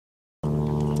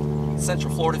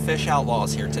Central Florida Fish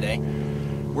Outlaws here today.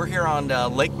 We're here on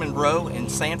Lake Monroe in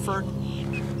Sanford.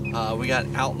 We got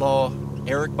Outlaw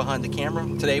Eric behind the camera.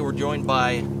 Today we're joined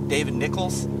by David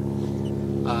Nichols.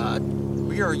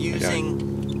 We are using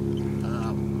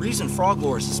frog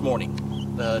lures this morning.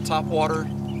 The topwater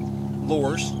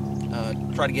lures,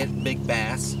 try to get big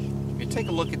bass. If you take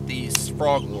a look at these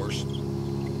frog lures,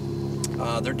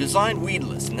 they're designed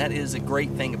weedless, and that is a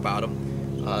great thing about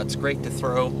them. It's great to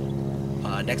throw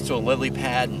next to a lily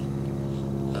pad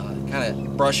and kind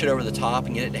of brush it over the top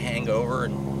and get it to hang over.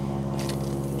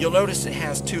 And you'll notice it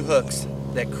has two hooks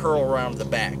that curl around the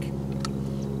back,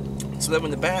 so that when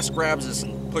the bass grabs this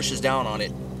and pushes down on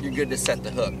it, you're good to set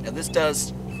the hook. Now this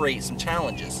does create some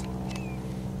challenges,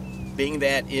 being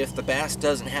that if the bass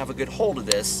doesn't have a good hold of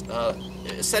this,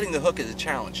 setting the hook is a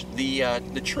challenge.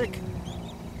 The trick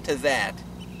to that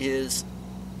is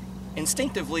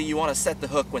instinctively you want to set the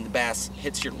hook when the bass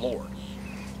hits your lure.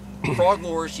 Frog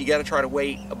lures, you got to try to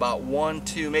wait about 1,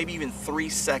 2, maybe even 3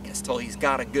 seconds till he's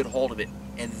got a good hold of it,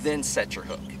 and then set your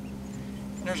hook.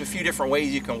 And there's a few different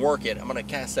ways you can work it. I'm going to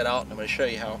cast that out and I'm going to show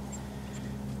you how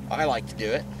I like to do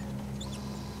it.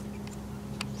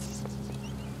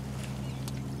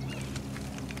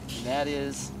 And that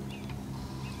is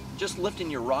just lifting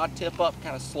your rod tip up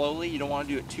kind of slowly. You don't want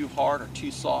to do it too hard or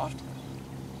too soft.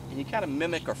 And you kind of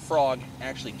mimic a frog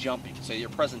actually jumping, so your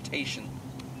presentation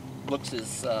looks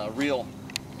as real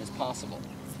as possible.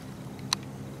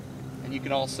 And you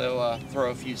can also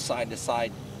throw a few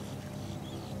side-to-side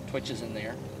twitches in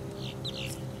there.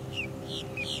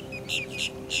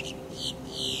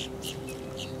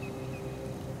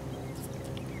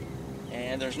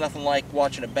 And there's nothing like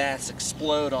watching a bass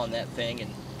explode on that thing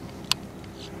and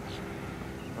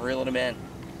reeling them in.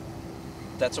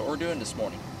 That's what we're doing this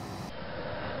morning.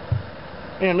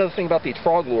 And another thing about these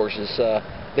frog lures is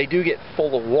they do get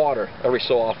full of water every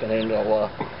so often, and it'll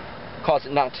cause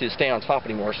it not to stay on top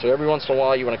anymore. So every once in a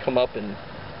while you want to come up and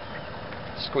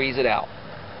squeeze it out.